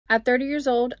At 30 years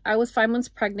old, I was 5 months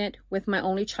pregnant with my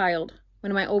only child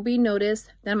when my OB noticed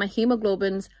that my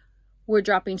hemoglobins were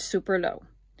dropping super low.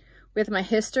 With my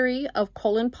history of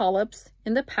colon polyps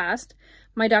in the past,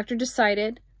 my doctor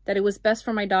decided that it was best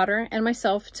for my daughter and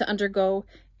myself to undergo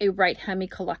a right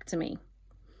hemicolectomy.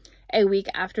 A week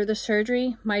after the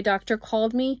surgery, my doctor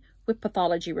called me with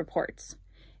pathology reports.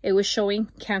 It was showing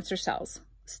cancer cells,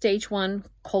 stage 1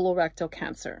 colorectal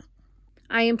cancer.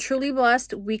 I am truly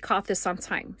blessed we caught this on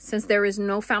time, since there is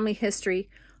no family history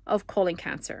of colon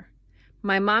cancer.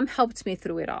 My mom helped me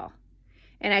through it all,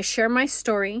 and I share my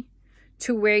story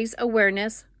to raise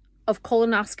awareness of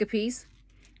colonoscopies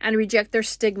and reject their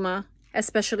stigma,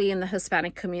 especially in the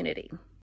Hispanic community.